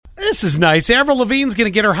This is nice. Avril Lavigne's going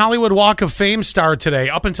to get her Hollywood Walk of Fame star today.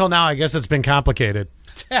 Up until now, I guess it's been complicated.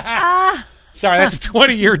 Sorry, that's a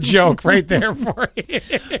 20-year joke right there for you.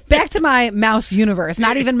 Back to my mouse universe,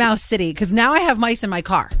 not even Mouse City, because now I have mice in my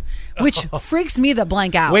car, which freaks me the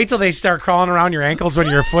blank out. Wait till they start crawling around your ankles when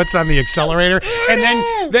your foot's on the accelerator,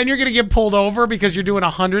 and then you're going to get pulled over because you're doing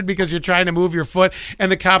 100 because you're trying to move your foot, and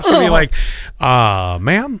the cop's going to be like,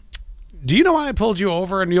 ma'am, do you know why I pulled you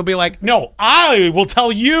over? And you'll be like, no, I will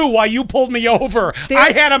tell you why you pulled me over.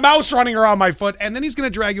 I had a mouse running around my foot. And then he's going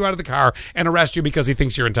to drag you out of the car and arrest you because he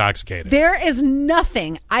thinks you're intoxicated. There is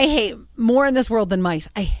nothing I hate more in this world than mice.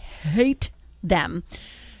 I hate them.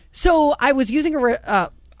 So I was using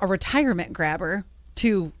a retirement grabber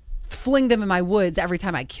to fling them in my woods every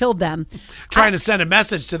time I killed them. Trying to send a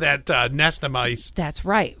message to that nest of mice. That's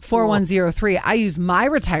right. 4103. I use my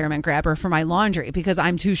retirement grabber for my laundry because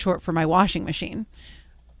I'm too short for my washing machine.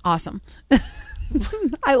 Awesome.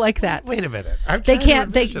 I like that. Wait a minute. They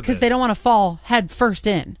can't, because they don't want to fall head first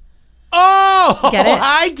in. Oh, get it?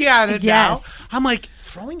 I get it yes. now. I'm like,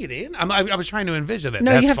 throwing it in? I was trying to envision it.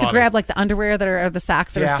 No, That's you have funny. to grab like the underwear that are the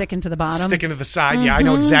socks that are sticking to the bottom. Sticking to the side. Yeah, I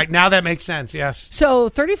know exactly. Now that makes sense. Yes. So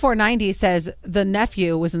 3490 says the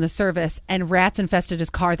nephew was in the service and rats infested his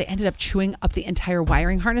car. They ended up chewing up the entire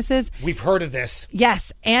wiring harnesses. We've heard of this.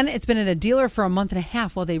 Yes. And it's been at a dealer for a month and a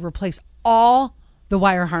half while they replace all the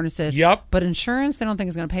wire harnesses. Yep. But insurance, they don't think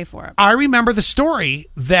is going to pay for it. I remember the story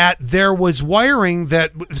that there was wiring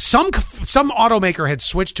that some automaker had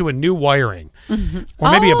switched to a new wiring,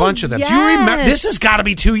 or maybe a bunch of them. Yes. Do you remember? This has got to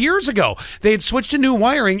be 2 years ago. They had switched to new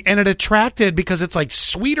wiring, and it attracted, because it's like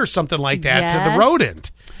sweet or something like that, to the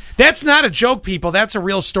rodent. That's not a joke, people. That's a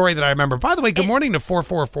real story that I remember. By the way, good morning to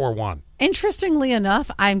 4441. Interestingly enough,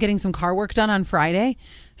 I'm getting some car work done on Friday.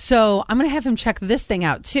 So I'm going to have him check this thing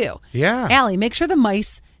out too. Yeah. Allie, make sure the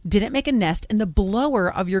mice didn't make a nest in the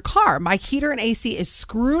blower of your car. My heater and AC is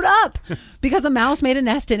screwed up because a mouse made a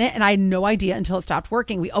nest in it and I had no idea until it stopped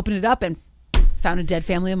working. We opened it up and found a dead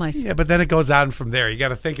family of mice. Yeah, but then it goes on from there. You got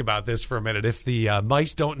to think about this for a minute. If the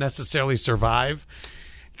mice don't necessarily survive,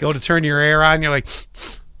 go to turn your air on, you're like,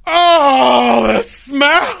 oh, the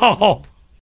smell.